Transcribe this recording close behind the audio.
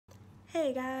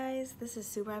Hey guys, this is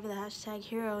Subrive with the hashtag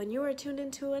Hero, and you are tuned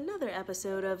into another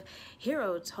episode of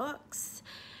Hero Talks.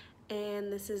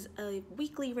 And this is a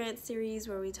weekly rant series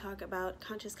where we talk about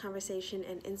conscious conversation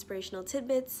and inspirational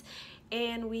tidbits,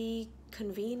 and we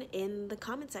convene in the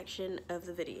comment section of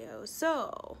the video.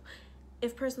 So,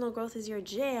 if personal growth is your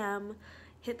jam,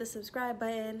 hit the subscribe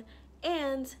button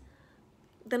and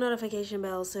the notification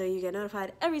bell so you get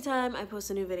notified every time I post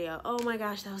a new video. Oh my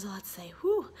gosh, that was a lot to say.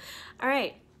 Whew. All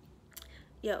right.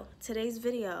 Yo, today's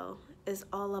video is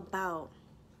all about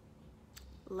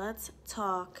let's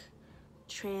talk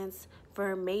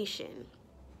transformation.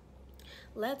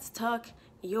 Let's talk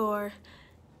your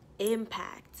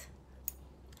impact.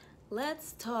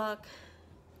 Let's talk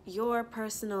your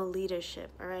personal leadership,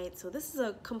 all right? So this is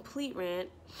a complete rant,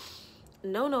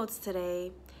 no notes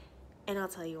today, and I'll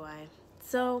tell you why.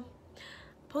 So,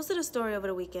 posted a story over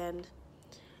the weekend,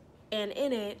 and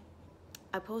in it,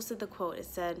 I posted the quote. It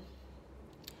said,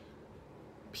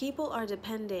 "People are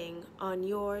depending on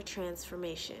your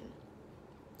transformation."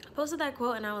 I posted that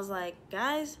quote and I was like,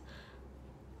 guys,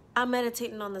 I'm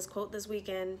meditating on this quote this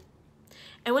weekend.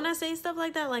 And when I say stuff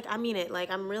like that, like I mean it. Like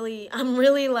I'm really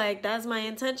like, that's my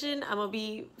intention. I'm gonna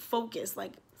be focused.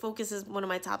 Like focus is one of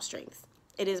my top strengths.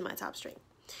 It is my top strength.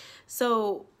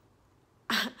 So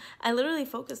I literally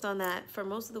focused on that for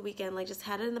most of the weekend, like just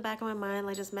had it in the back of my mind,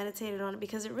 like just meditated on it,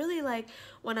 because it really, like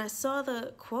when I saw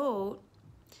the quote,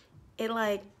 it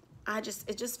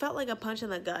just felt like a punch in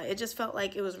the gut. It just felt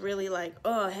like it was really like,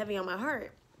 oh, heavy on my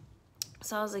heart.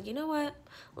 So I was like, you know what?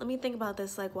 Let me think about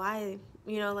this. Like, why,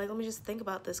 let me just think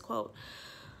about this quote.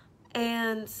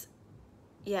 And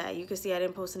yeah, you can see I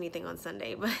didn't post anything on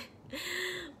Sunday,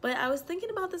 but I was thinking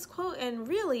about this quote, and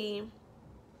really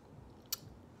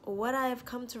what I've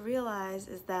come to realize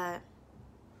is that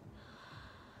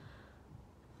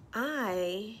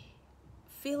I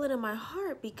feel it in my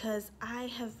heart because I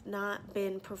have not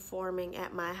been performing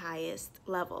at my highest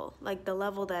level, like the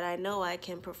level that I know I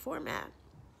can perform at.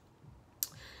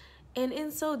 And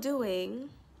in so doing,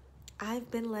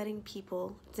 I've been letting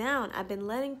people down. I've been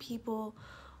letting people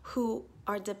who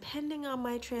are depending on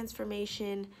my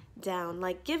transformation down.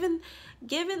 Like given,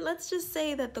 let's just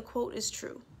say that the quote is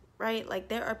true, right? Like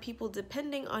there are people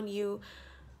depending on you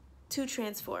to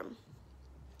transform.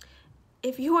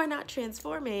 If you are not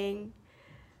transforming,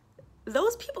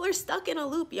 those people are stuck in a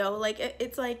loop, yo. Like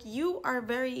it's like you are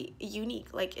very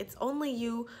unique. Like it's only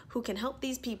you who can help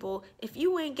these people. If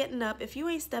you ain't getting up, if you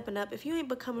ain't stepping up, if you ain't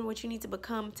becoming what you need to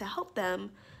become to help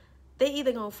them, they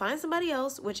either gonna find somebody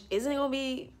else, which isn't gonna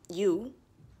be you,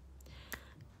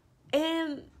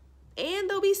 and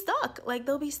they'll be stuck. Like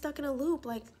they'll be stuck in a loop.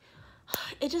 Like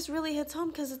it just really hits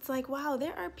home because it's like, wow,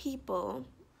 there are people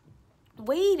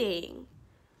waiting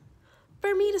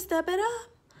for me to step it up.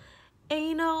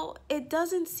 And it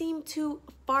doesn't seem too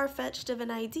far-fetched of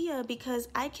an idea because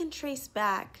I can trace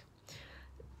back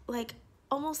like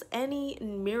almost any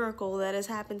miracle that has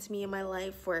happened to me in my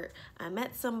life where I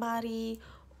met somebody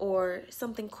or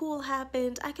something cool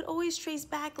happened. I could always trace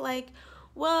back like,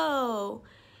 whoa,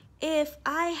 if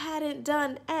I hadn't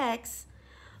done X,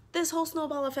 this whole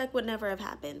snowball effect would never have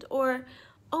happened. Or,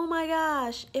 oh my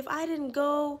gosh, if I didn't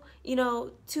go,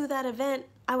 to that event,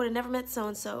 I would have never met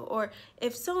so-and-so. Or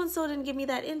if so-and-so didn't give me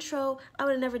that intro, I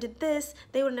would have never did this.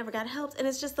 They would have never got helped. And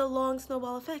it's just a long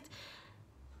snowball effect.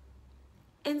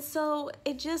 And so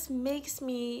it just makes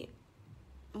me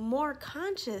more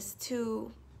conscious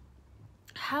to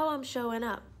how I'm showing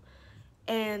up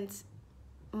and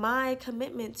my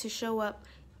commitment to show up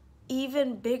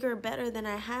even bigger, better than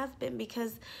I have been.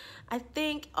 Because I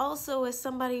think also as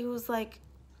somebody who's like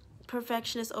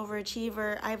perfectionist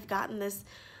overachiever, I've gotten this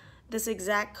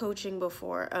exact coaching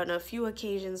before on a few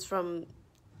occasions from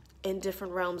in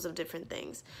different realms of different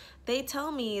things. They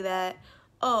tell me that,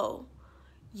 oh,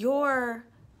 your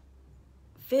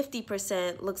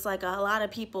 50% looks like a lot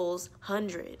of people's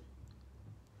 100.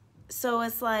 So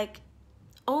it's like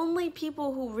only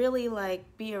people who really like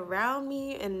be around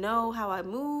me and know how I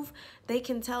move, they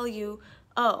can tell you,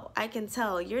 oh, I can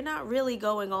tell you're not really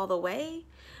going all the way,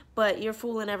 but you're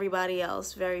fooling everybody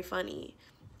else. Very funny.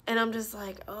 And I'm just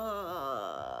like,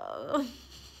 oh,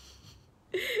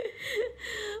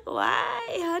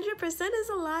 why? 100% is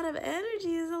a lot of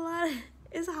energy.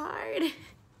 It's hard.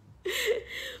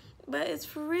 But it's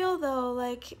for real though.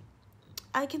 Like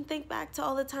I can think back to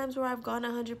all the times where I've gone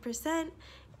 100%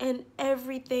 and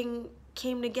everything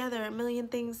came together. A million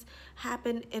things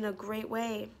happened in a great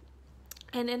way.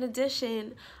 And in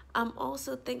addition, I'm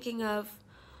also thinking of,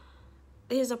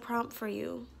 here's a prompt for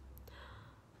you.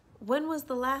 When was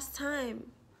the last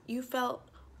time you felt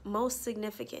most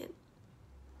significant?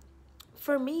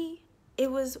 For me,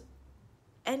 it was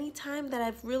any time that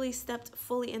I've really stepped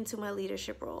fully into my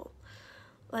leadership role.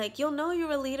 Like, you'll know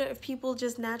you're a leader if people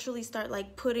just naturally start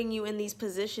like putting you in these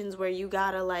positions where you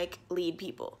gotta like lead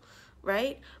people,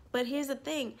 right? But here's the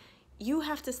thing, you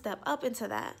have to step up into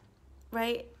that,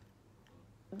 right?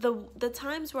 The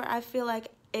times where I feel like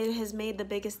it has made the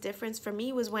biggest difference for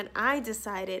me was when I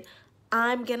decided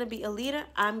I'm gonna be a leader,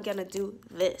 I'm gonna do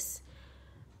this.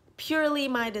 Purely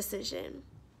my decision,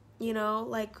 you know,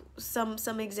 like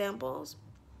some examples.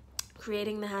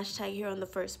 Creating the hashtag hero in the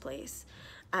first place.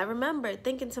 I remember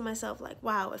thinking to myself like,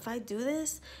 wow, if I do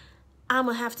this, I'm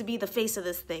gonna have to be the face of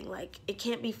this thing. Like, it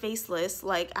can't be faceless.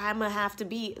 Like, I'm gonna have to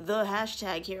be the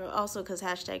hashtag hero. Also, because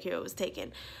hashtag hero was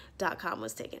taken, .com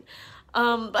was taken.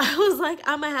 But I was like,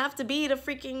 I'm gonna have to be the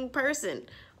freaking person.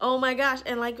 Oh my gosh.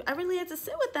 And like, I really had to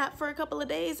sit with that for a couple of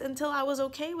days until I was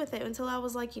okay with it. Until I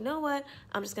was like, you know what?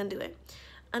 I'm just gonna do it.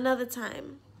 Another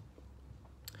time,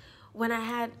 when I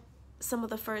had some of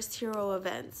the first hero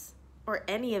events, or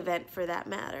any event for that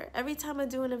matter. Every time I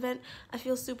do an event, I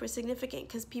feel super significant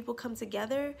because people come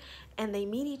together and they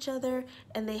meet each other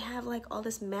and they have like all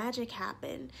this magic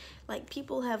happen. Like,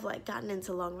 people have like gotten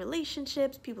into long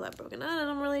relationships, people have broken out of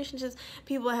them relationships,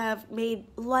 people have made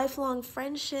lifelong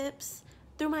friendships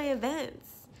through my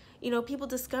events. You know, people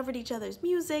discovered each other's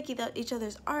music, each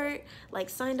other's art, like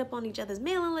signed up on each other's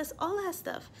mailing lists, all that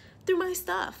stuff through my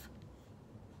stuff.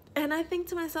 And I think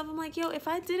to myself, I'm like, yo, if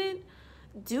I didn't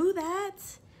do that,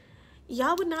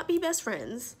 y'all would not be best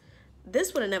friends.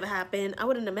 This would have never happened. I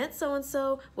wouldn't have met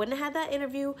so-and-so, wouldn't have had that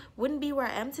interview, wouldn't be where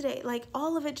I am today. Like,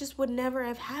 all of it just would never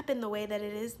have happened the way that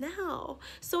it is now.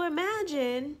 So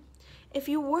imagine if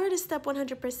you were to step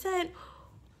 100%,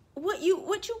 what you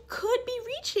could be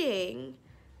reaching.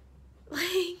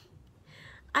 Like,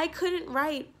 I couldn't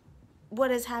write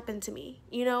what has happened to me,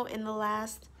 you know, in the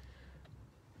last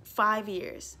 5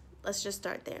 years. Let's just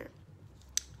start there.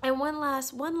 And one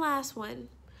last one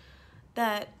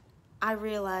that I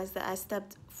realized that I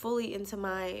stepped fully into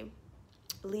my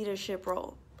leadership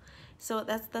role. So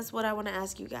that's what I want to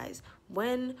ask you guys.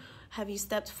 When have you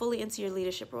stepped fully into your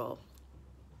leadership role?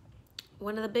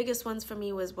 One of the biggest ones for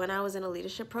me was when I was in a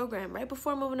leadership program. Right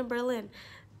before moving to Berlin,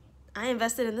 I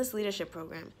invested in this leadership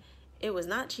program. It was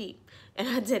not cheap, and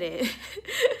I did it.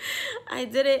 I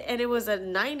did it, and it was a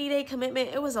 90-day commitment.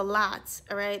 It was a lot,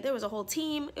 all right? There was a whole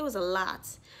team. It was a lot.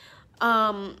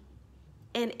 And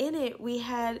in it, we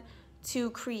had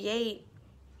to create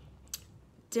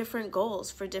different goals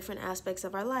for different aspects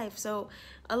of our life. So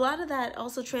a lot of that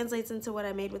also translates into what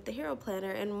I made with the Hero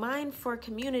Planner. And mine for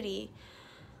community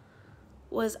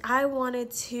was I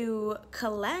wanted to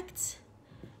collect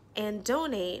and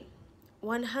donate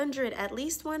at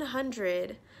least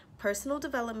 100 personal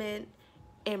development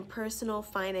and personal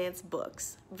finance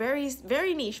books. Very,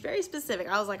 very niche, very specific.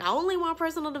 I was like, I only want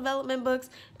personal development books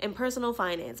and personal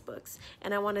finance books.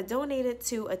 And I want to donate it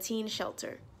to a teen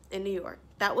shelter in New York.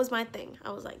 That was my thing.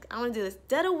 I was like, I want to do this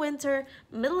dead of winter,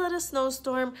 middle of the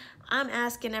snowstorm. I'm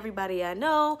asking everybody I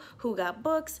know who got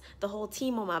books, the whole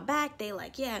team on my back. They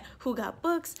like, yeah, who got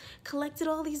books? Collected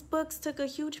all these books, took a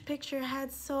huge picture,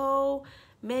 had so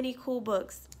many cool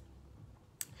books.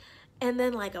 And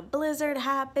then like a blizzard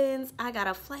happens. I got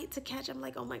a flight to catch. I'm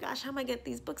like, oh my gosh, how am I get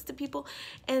these books to people?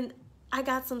 And I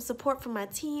got some support from my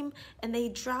team, and they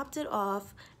dropped it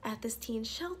off at this teen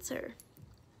shelter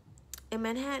in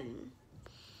Manhattan.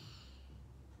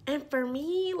 And for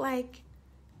me, like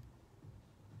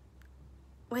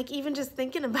even just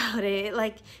thinking about it,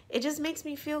 like, it just makes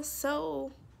me feel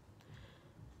so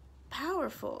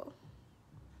powerful.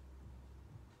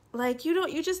 Like,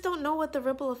 you just don't know what the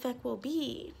ripple effect will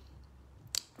be.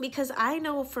 Because I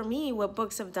know for me what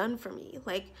books have done for me,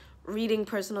 like reading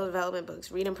personal development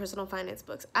books, reading personal finance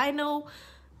books. I know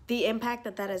the impact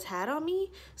that has had on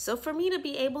me. So for me to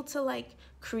be able to like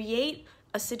create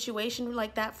a situation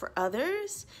like that for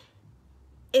others,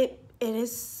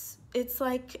 it's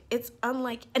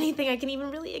unlike anything I can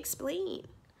even really explain,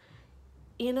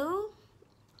 you know?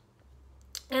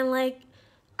 And like,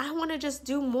 I want to just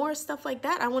do more stuff like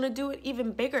that. I want to do it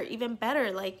even bigger, even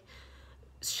better, like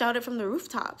shout it from the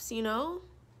rooftops, you know?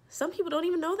 Some people don't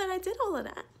even know that I did all of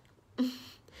that. And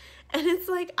it's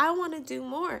like, I want to do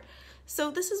more.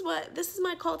 So this is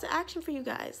my call to action for you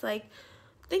guys. Like,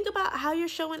 think about how you're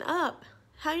showing up.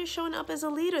 How you're showing up as a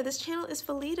leader. This channel is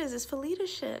for leaders. It's for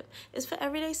leadership. It's for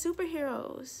everyday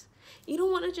superheroes. You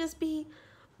don't want to just be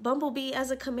Bumblebee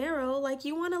as a Camaro. Like,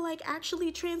 you want to like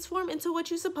actually transform into what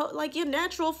you suppose. Like, your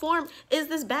natural form is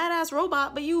this badass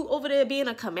robot, but you over there being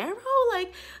a Camaro.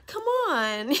 Like, come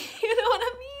on. You know what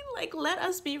I mean? Like, let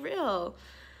us be real.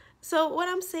 So what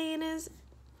I'm saying is,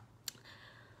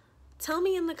 tell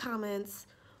me in the comments,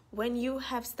 when you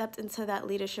have stepped into that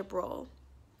leadership role,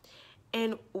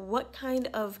 and what kind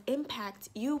of impact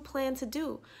you plan to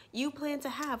do, you plan to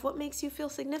have, what makes you feel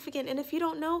significant. And if you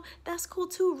don't know, that's cool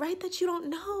too. Write that you don't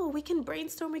know. We can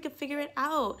brainstorm, we can figure it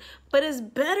out. But it's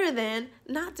better than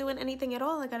not doing anything at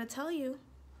all, I gotta tell you.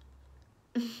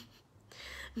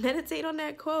 Meditate on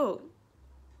that quote.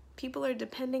 People are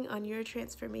depending on your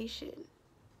transformation.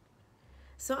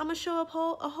 So I'm gonna show up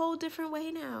a whole different way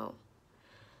now.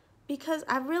 Because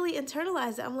I really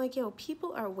internalized it. I'm like, yo,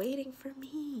 people are waiting for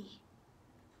me.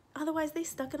 Otherwise, they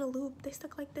stuck in a loop. They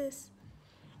stuck like this.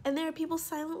 And there are people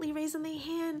silently raising their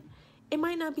hand. It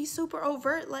might not be super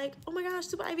overt, like, oh my gosh,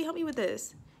 Super Ivy, help me with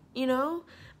this. You know?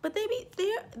 But they're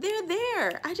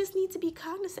there. I just need to be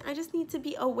cognizant. I just need to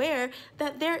be aware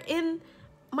that they're in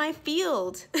my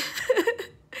field.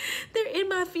 They're in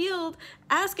my field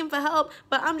asking for help,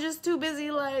 but I'm just too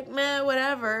busy, like, man,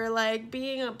 whatever, like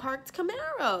being a parked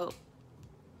Camaro.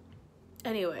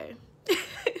 Anyway.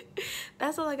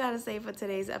 That's all I gotta say for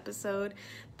today's episode.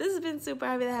 This has been Super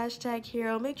Ivy, the hashtag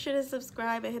hero. Make sure to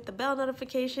subscribe and hit the bell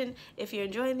notification if you're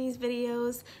enjoying these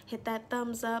videos. Hit that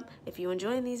thumbs up if you're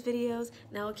enjoying these videos.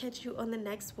 Now I'll catch you on the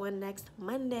next one next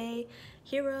Monday.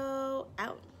 Hero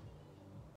out.